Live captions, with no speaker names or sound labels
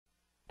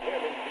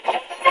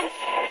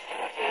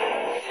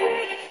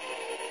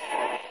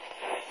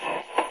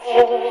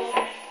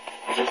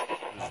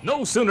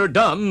No sooner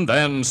done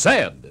than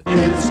said.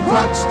 It's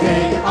KRUX,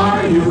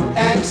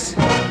 K-R-U-X,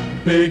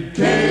 Big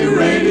K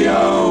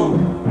Radio.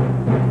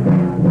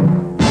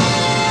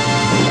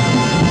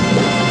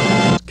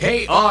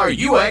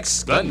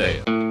 KRUX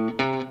Glendale.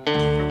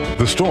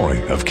 The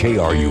story of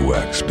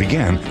KRUX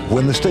began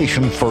when the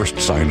station first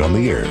signed on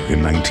the air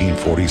in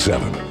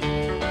 1947.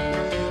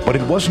 But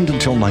it wasn't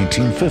until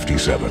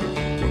 1957,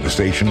 when the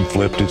station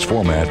flipped its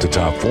format to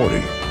top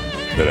 40,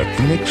 that a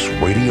Phoenix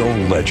radio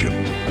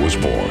legend was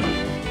born.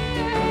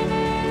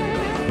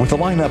 With a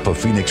lineup of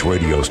Phoenix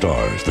radio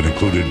stars that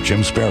included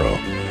Jim Sparrow,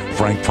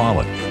 Frank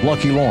Pollock,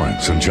 Lucky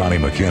Lawrence, and Johnny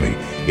McKinney,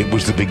 it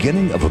was the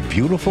beginning of a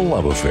beautiful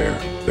love affair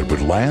that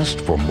would last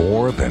for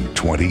more than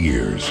 20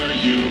 years.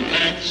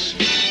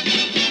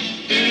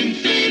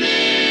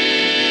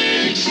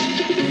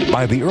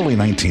 By the early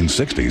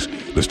 1960s,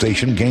 the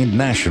station gained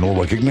national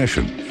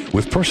recognition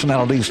with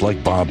personalities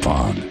like Bob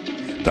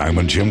Pond,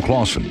 Diamond Jim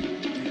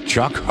Clausen,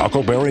 Chuck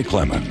Huckleberry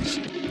Clemens,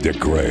 Dick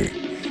Gray,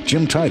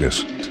 Jim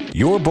Titus,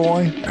 your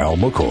boy Al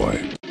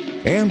McCoy,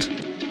 and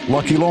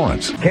Lucky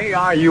Lawrence.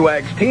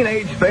 KRUX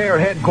Teenage Fair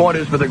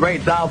headquarters for the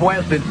Great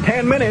Southwest. It's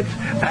 10 minutes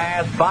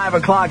past 5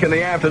 o'clock in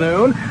the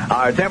afternoon.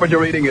 Our temperature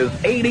reading is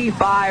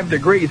 85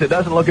 degrees. It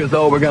doesn't look as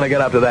though we're going to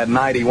get up to that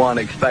 91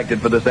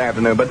 expected for this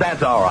afternoon, but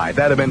that's all right.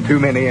 That'd have been too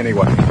many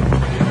anyway.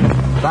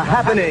 The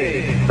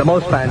happening, the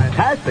most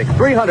fantastic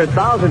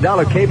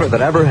 $300,000 caper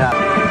that ever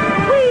happened.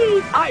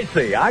 Whee! I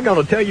see. I'm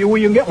going to tell you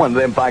where you can get one of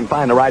them if I can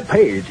find the right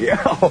page.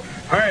 Yeah.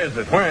 Where is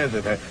it?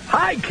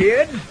 Hi,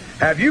 kids.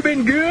 Have you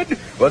been good?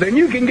 Well, then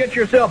you can get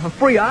yourself a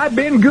free I've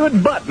Been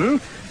Good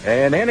button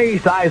and any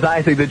size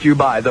icy that you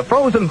buy. The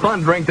frozen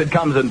fun drink that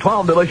comes in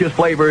 12 delicious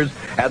flavors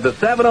at the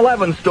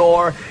 7-Eleven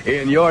store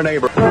in your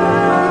neighborhood.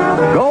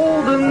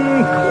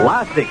 Golden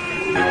Classic.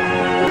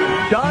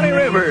 Johnny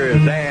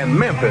Rivers and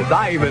Memphis.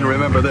 I even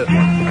remember this one.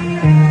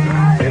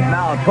 It's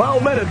now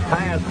 12 minutes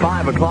past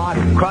 5 o'clock.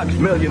 KRUX $1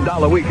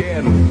 Million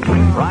Weekend.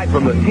 Right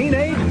from the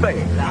Teenage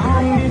Fair.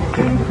 Long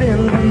distance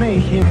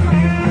information.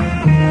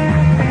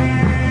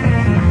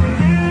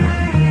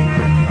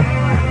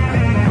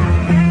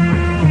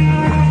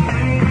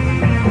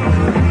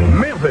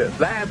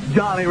 That's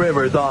Johnny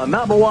Rivers on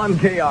number 1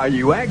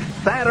 KRUX,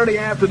 Saturday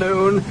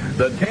afternoon,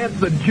 the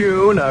 10th of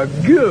June. A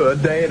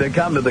good day to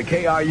come to the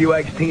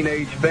KRUX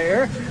Teenage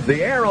Fair.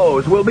 The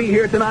Arrows will be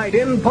here tonight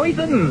in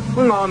person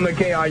on the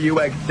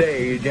KRUX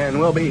stage, and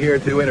we'll be here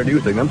to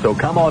introducing them, so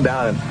come on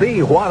down and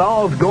see what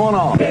all's going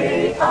on.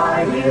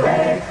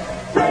 KRUX,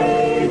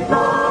 praise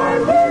for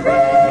music.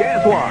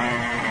 Guess what?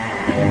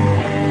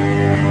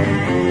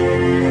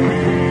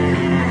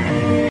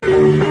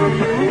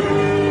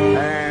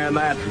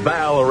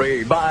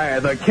 Valerie by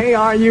the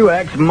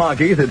KRUX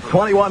Monkeys. It's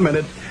 21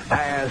 minutes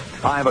past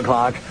 5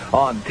 o'clock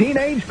on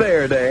Teenage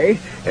Fair Day.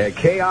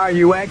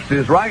 KRUX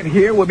is right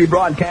here. We'll be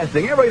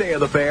broadcasting every day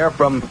of the fair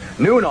from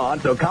noon on,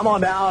 so come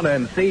on down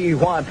and see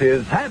what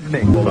is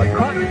happening. The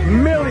KRUX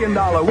 $1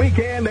 Million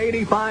Weekend,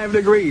 85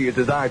 degrees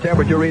is our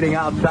temperature reading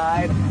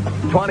outside.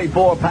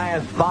 24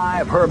 past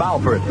 5, Herb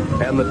Alford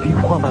and the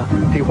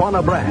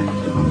Tijuana Brass.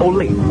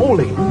 Ole.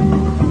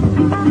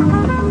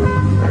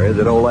 Or is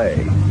it Ole?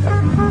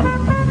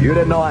 You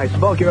didn't know I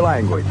spoke your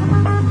language.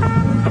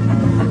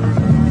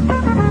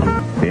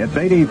 It's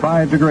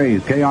 85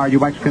 degrees.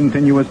 KRUX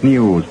continuous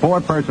news. 4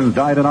 persons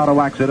died in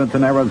auto accidents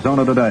in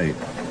Arizona today.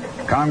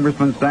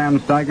 Congressman Sam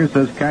Steiger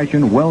says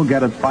Cashion will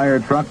get its fire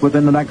truck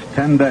within the next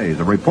 10 days.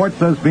 A report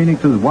says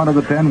Phoenix is one of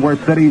the 10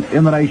 worst cities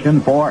in the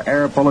nation for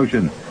air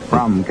pollution.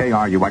 From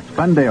KRUX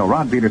Glendale,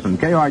 Rod Peterson,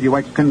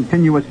 KRUX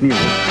continuous news.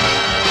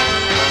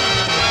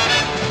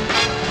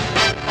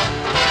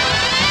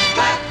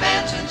 Clap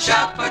hands and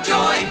shout for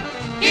joy.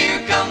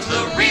 Here comes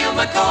the real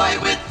McCoy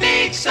with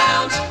big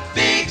sounds,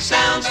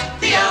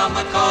 the Al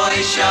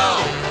McCoy Show.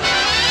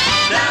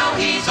 Now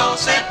he's all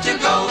set to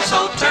go,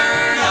 so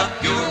turn up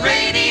your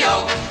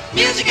radio.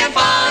 Music and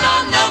fun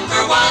on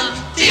number 1,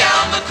 the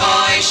Al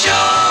McCoy Show.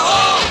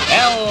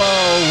 Hello,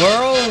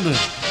 world,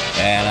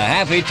 and a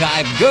happy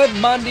time. Good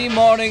Monday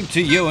morning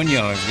to you and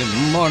yours. Good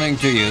morning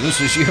to you.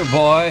 This is your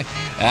boy,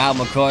 Al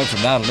McCoy,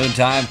 from now to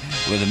noontime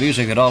with the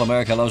music that all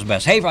America loves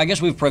best. Hey, I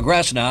guess we've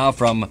progressed now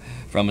from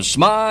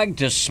smog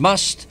to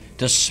smust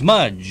to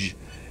smudge.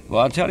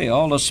 Well, I'll tell you,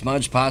 all the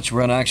smudge pots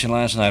were in action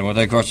last night. Well,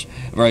 they, of course,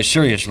 very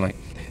seriously.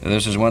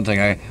 This is one thing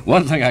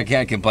I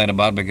can't complain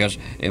about, because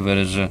if it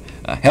is a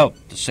help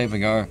to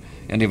saving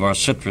any of our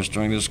citrus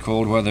during this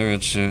cold weather,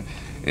 it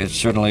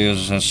certainly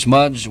is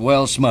smudged,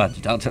 well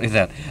smudged. I'll tell you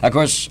that. Of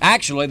course,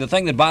 actually, the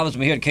thing that bothers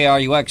me here at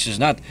KRUX is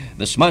not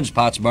the smudge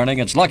pots burning.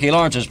 It's Lucky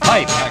Lawrence's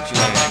pipe, actually.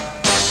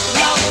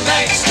 Love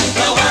makes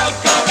the world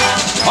go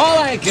round. All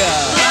right,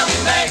 Love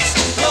makes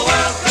the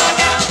world go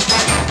round.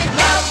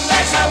 Love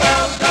makes the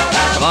world go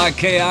round. From our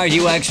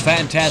KRUX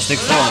Fantastic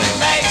Foley.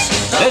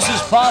 This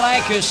is Paul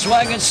Anka's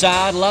swinging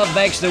sound. Love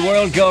makes the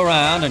world go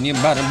round, and you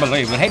better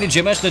believe it. Hey, did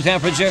you miss the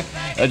temperature?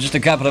 Just a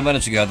couple of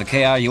minutes ago, the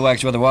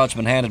KRUX weather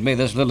watchman handed me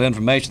this little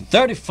information.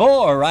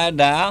 34 right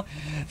now.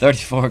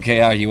 34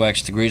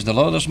 KRUX degrees. The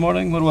low this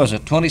morning, what was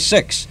it?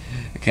 26.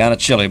 kind of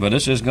chilly, but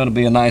this is going to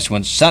be a nice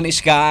one. Sunny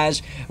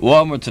skies,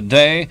 warmer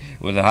today,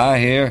 with a high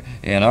here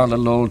in our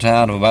little old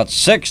town of about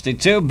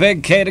 62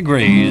 big K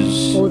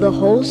degrees. Oh, the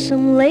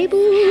wholesome label,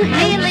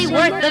 really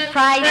worth the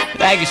price.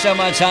 Thank you so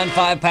much, hon.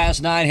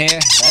 9:05 here.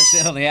 That's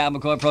it on the Al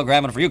McCoy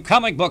program. And for you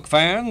comic book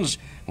fans,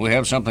 we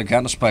have something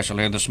kind of special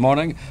here this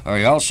morning. Are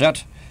you all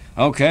set?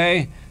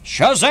 Okay.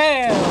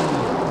 Shazam!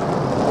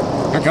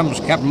 Here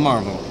comes Captain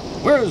Marvel.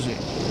 Where is he?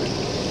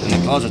 In the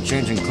closet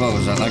changing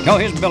clothes, I think. Oh,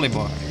 here's Billy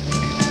Boy.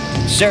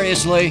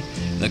 Seriously,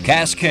 the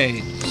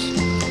Cascades.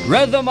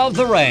 Rhythm of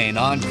the Rain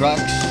on KRUX.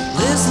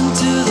 Listen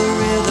to the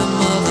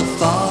rhythm of the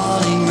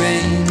falling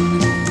rain.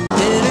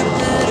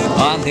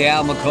 On the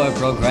Al McCoy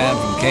program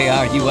from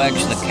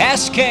KRUX, the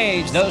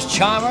Cascades, those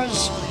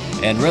charmers,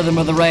 and Rhythm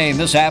of the Rain.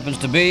 This happens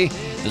to be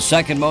the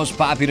second most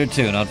popular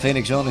tune on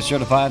Phoenix Only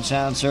Certified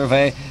Sound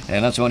Survey,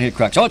 and that's the one here at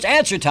KRUX. So it's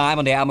answer time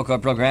on the Al McCoy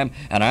program,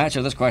 and our answer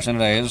to this question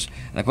today is,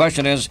 the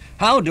question is,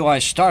 how do I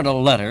start a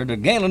letter to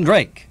Galen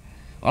Drake?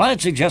 Well,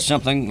 I'd suggest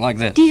something like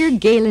this. Dear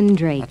Galen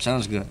Drake. That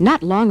sounds good.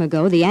 Not long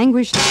ago, the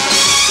anguish...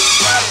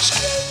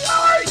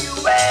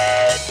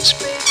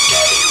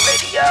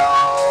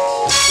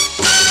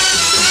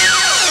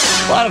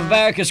 One of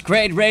America's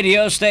great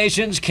radio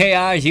stations,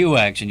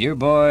 KRUX, and your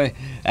boy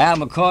Al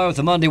McCoy with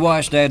the Monday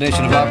Wash Day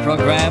edition of our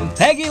program.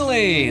 Peggy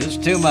Lee, this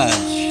is too much.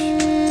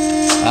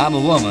 I'm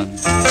a woman,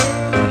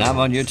 and I'm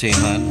on your team,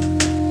 hon.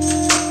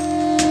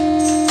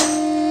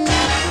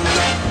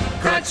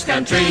 KRUX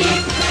Country,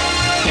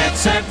 get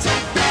set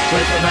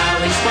with the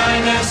Valley's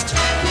finest.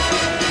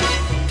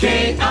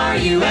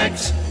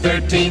 KRUX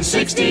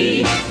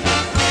 1360.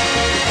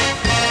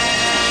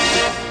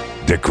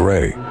 Dick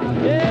Ray.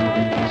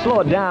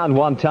 Slow it down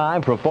one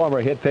time for a former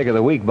hit pick of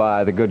the week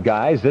by the good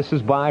guys. This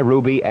is by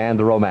Ruby and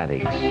the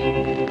Romantics.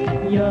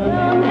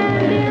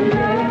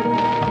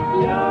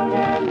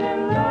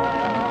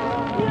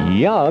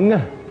 Young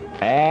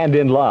and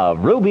in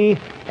Love. Ruby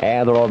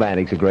and the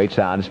Romantics, a great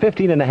sound. It's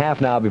 15 and a half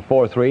now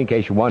before 3, in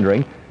case you're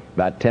wondering.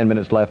 About 10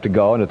 minutes left to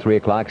go, and a 3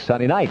 o'clock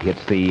Sunday night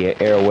hits the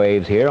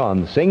airwaves here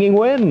on Singing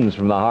Winds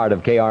from the heart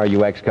of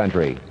KRUX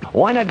Country.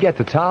 Why not get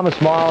the Thomas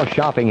Mall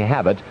shopping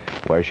habit,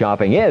 where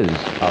shopping is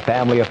a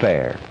family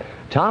affair?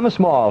 Thomas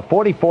Mall,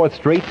 44th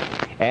Street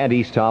and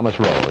East Thomas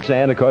Road.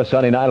 And, of course,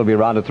 Sunday night will be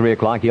around at 3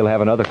 o'clock. He'll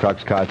have another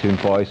KRUX cartoon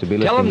for us to be listening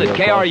to. Tell them that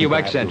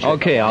KRUX sent you.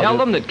 Okay, Tell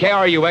them that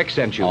KRUX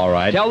sent you. All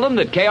right. Tell them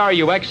that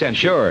KRUX sent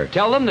you. Sure.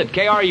 Tell them that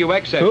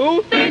KRUX sent you.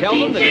 Who? Tell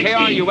them that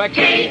KRUX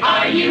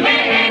sent you.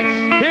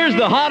 Here's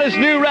the hottest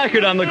new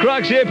record on the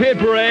KRUX Hit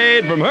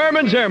Parade from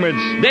Herman's Hermits,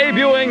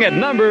 debuting at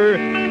number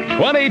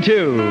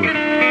 22.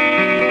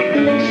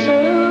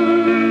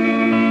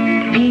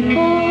 Listen,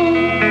 people.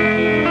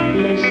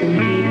 Listen,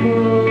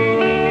 people.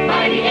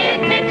 Mighty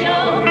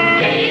Essential,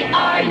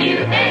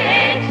 KRUX.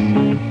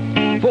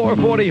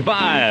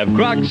 4:45,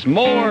 KRUX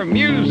More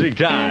Music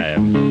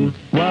Time.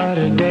 What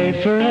a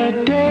day for a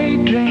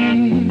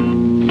daydream.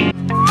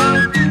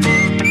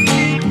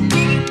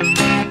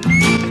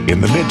 In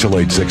the mid to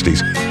late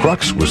 60s,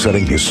 KRUX was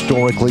setting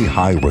historically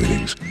high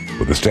ratings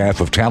with a staff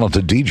of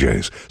talented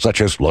DJs such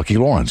as Lucky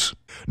Lawrence,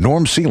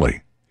 Norm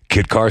Seeley,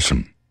 Kit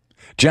Carson,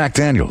 Jack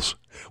Daniels,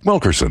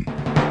 Wilkerson,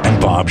 and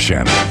Bob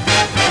Shannon.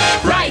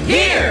 Right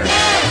here,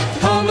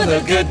 home of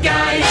the good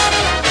guys.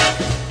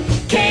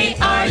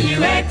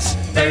 KRUX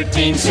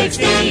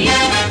 1360.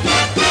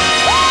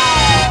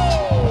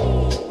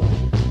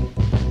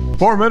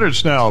 4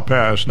 minutes now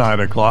past 9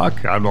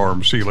 o'clock. I'm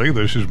Norm Seeley.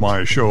 This is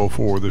my show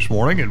for this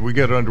morning, and we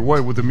get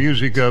underway with the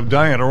music of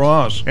Diana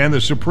Ross and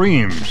the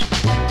Supremes.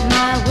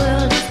 My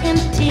world is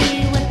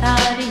empty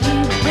without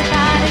you,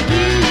 babe,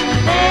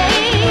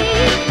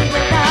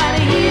 without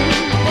you,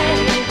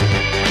 babe,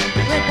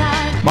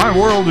 without My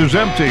world is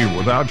empty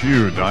without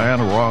you,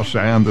 Diana Ross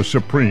and the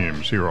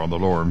Supremes, here on the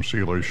Norm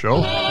Seeley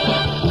Show.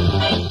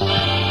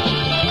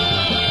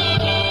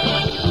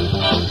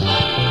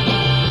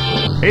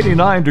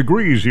 89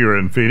 degrees here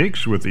in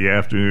Phoenix, with the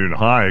afternoon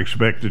high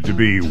expected to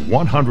be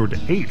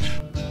 108.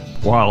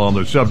 While on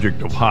the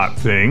subject of hot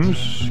things,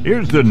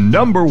 here's the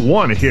number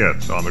 1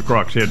 hit on the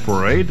KRUX Hit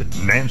Parade,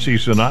 Nancy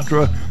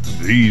Sinatra,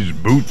 These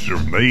Boots Are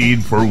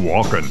Made for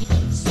Walking.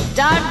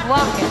 Start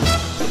walking.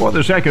 For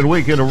the second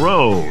week in a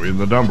row, in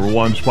the number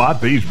 1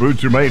 spot, These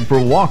Boots Are Made for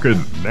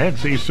Walking,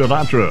 Nancy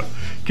Sinatra.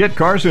 Kit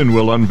Carson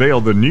will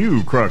unveil the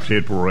new KRUX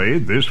Hit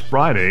Parade this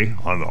Friday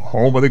on the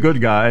home of the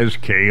good guys,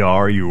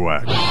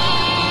 KRUX.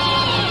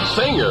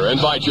 Singer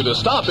invites you to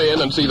stop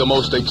in and see the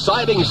most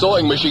exciting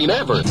sewing machine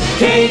ever.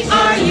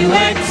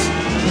 KRUX.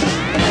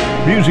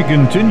 Music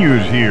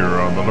continues here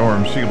on the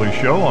Norm Seeley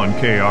Show on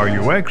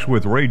KRUX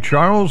with Ray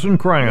Charles and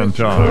Crying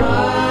Time.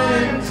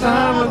 Crying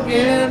time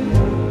again.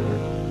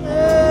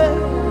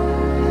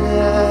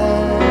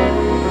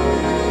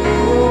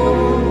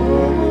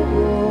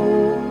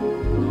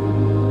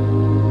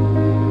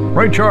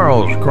 Ray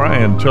Charles,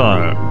 Crying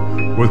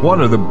Time, with one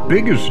of the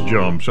biggest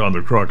jumps on the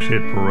KRUX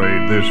Hit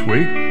Parade this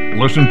week.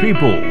 Listen,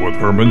 people, with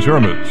Herman's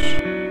Hermits.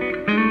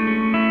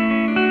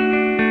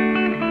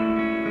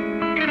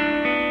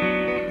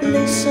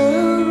 Listen,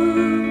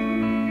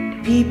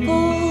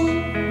 people,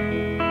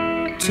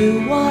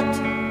 to what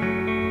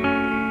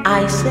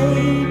I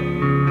say.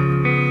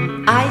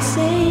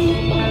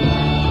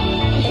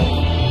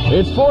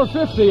 It's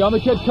 4:50 on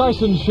the Kit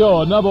Carson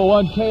Show, number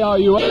one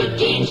KRUX.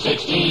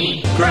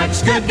 1360.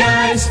 KRUX good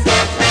guys.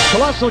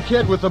 Colossal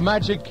Kid with the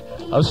magic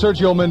of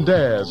Sergio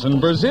Mendes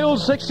and Brazil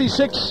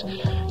 66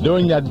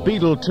 doing that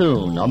Beatle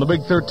tune on the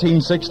big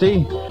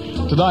 1360.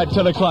 Tonight,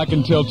 10 o'clock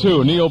until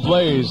 2, Neil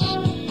Blaze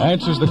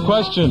answers the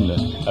question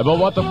about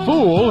what the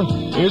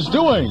fool is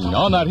doing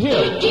on that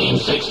hill.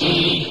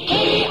 1360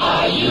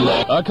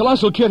 KRUX.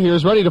 Colossal Kid here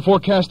is ready to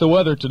forecast the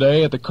weather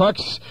today at the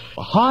KRUX.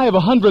 A high of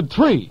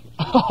 103.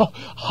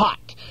 Hot.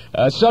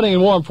 Sunny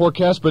and warm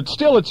forecast, but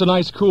still it's a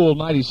nice cool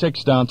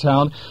 96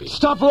 downtown.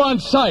 Stopper on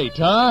site,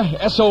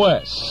 huh?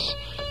 SOS.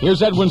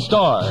 Here's Edwin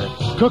Starr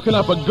cooking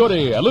up a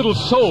goodie, a little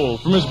soul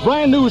from his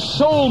brand new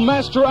Soul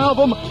Master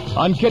album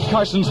on Kit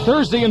Carson's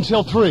Thursday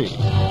until 3.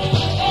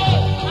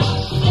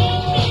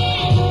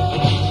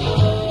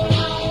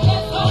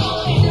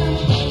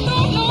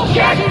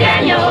 Jack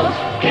Daniels,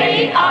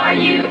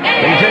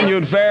 KRUX.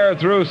 Continued fair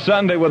through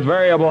Sunday with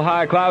variable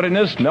high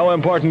cloudiness. No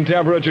important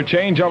temperature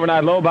change.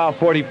 Overnight low about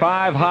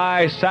 45.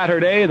 High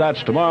Saturday,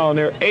 that's tomorrow,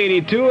 near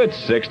 82. It's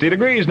 60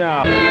 degrees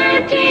now.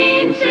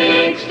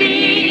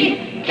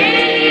 1360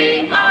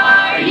 KRUX.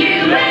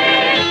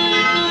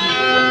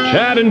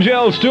 Chad and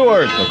Jill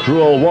Stewart, A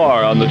Cruel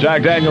War on the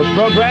Jack Daniels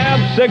program.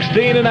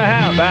 16 and a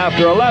half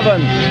after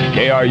 11.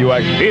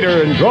 KRUX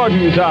Peter and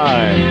Gordon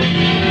time.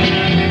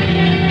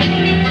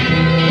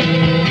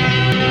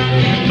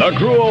 The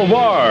Cruel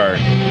War.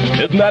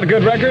 Isn't that a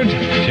good record?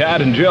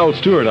 Chad and Jill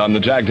Stewart on the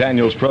Jack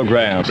Daniels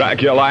program.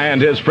 Dracula and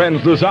his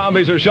friends the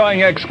Zombies are showing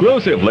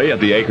exclusively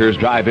at the Acres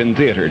Drive-In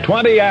Theater.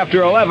 20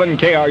 after 11,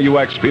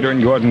 KRUX Peter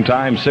and Gordon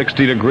time.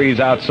 60 degrees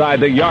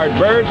outside the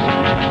Yardbirds.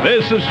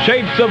 This is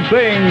Shapes of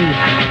Things.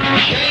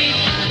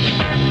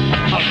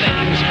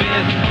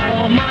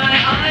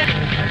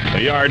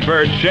 The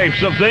Yardbirds,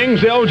 Shapes of Things,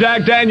 the old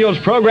Jack Daniels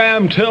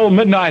program till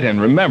midnight. And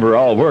remember,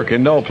 all work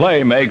and no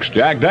play makes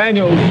Jack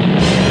Daniels.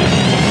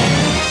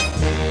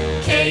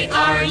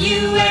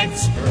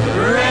 KRUX,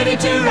 ready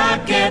to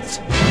rock it.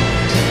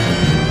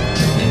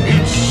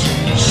 It's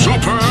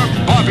Super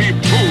Bobby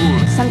Pool.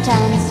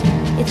 Sometimes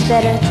it's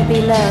better to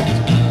be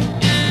loved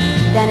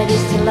than it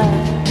is to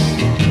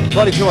love.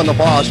 22 on the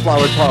bars,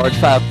 Flower Tower at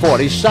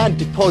 540.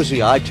 Sandy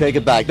Posey, I take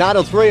it back.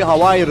 903,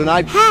 how are you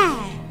tonight? Hi,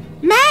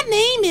 my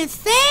name is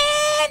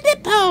Sandy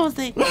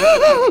Posey.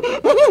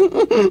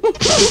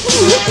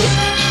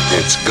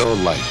 It's Go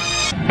Light.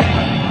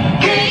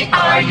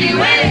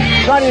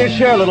 KRUX. Try to your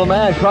share, little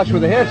man. KRUX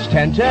with the hits.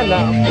 10-10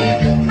 now.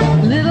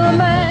 Little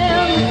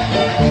man.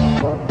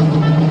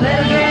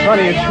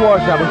 Sonny and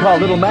Schwartz, I've been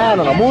called Little Man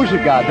on a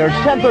Music God. There's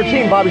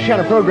 10:13, Bobby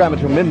Shannon program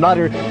until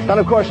midnighter. And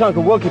of course,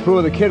 Uncle Wilkie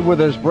Pooh, the kid with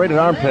his braided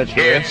armpits.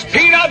 It's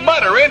Peanut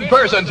Butter in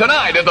person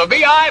tonight at the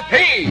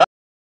VIP.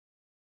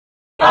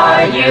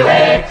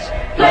 KRUX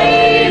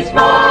plays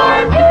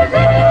more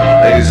music.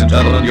 Ladies and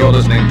gentlemen, you're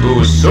listening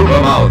to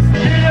Supermouth.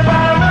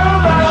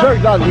 Sir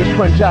Douglas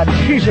Quintet,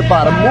 she's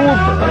about to move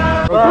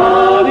her.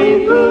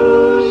 Bobby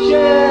Pooh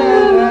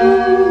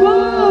Shannon,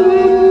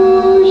 Bobby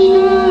Pooh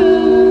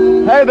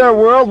Shannon. Hey there,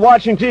 world.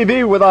 Watching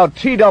TV without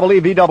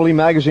TWE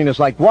magazine is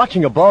like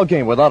watching a ball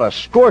game without a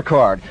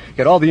scorecard.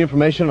 Get all the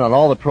information on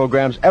all the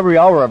programs every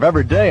hour of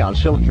every day on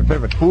Select Your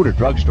Favorite Food or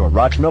Drugstore.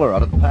 Roch Miller,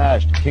 out of the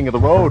past, king of the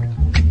road.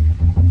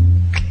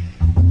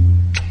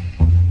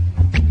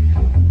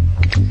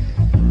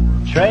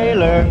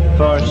 Trailer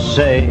for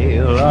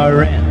sale or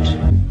rent.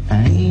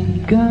 I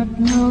ain't got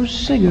no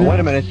cigarettes. Wait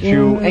a minute,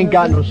 you ain't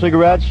got no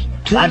cigarettes?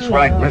 That's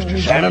right, Mr.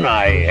 Shannon,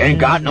 I ain't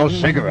got no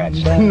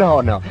cigarettes.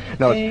 No,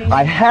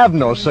 I have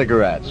no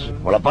cigarettes.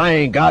 Well, if I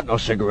ain't got no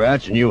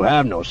cigarettes and you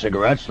have no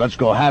cigarettes, let's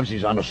go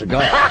halvesies on a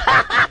cigar. Wait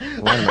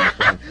a minute,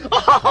 son.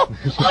 Oh,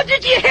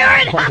 did you hear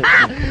it?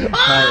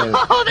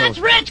 Oh, that's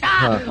rich.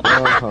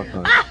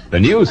 The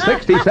new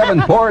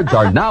 67 Fords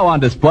are now on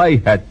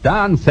display at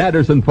Don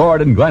Sanderson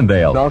Ford in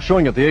Glendale. Now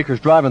showing at the Acres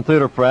Drive-In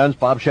Theater, friends.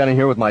 Bob Shannon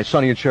here with my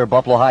Sonny and Cher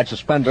Buffalo Hide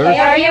suspenders.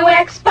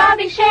 KRUX,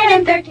 Bobby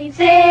Shannon,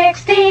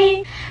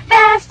 1360.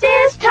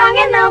 Fastest tongue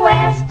in the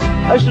West.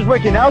 This is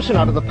Ricky Nelson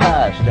out of the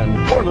past,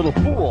 and poor little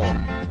fool.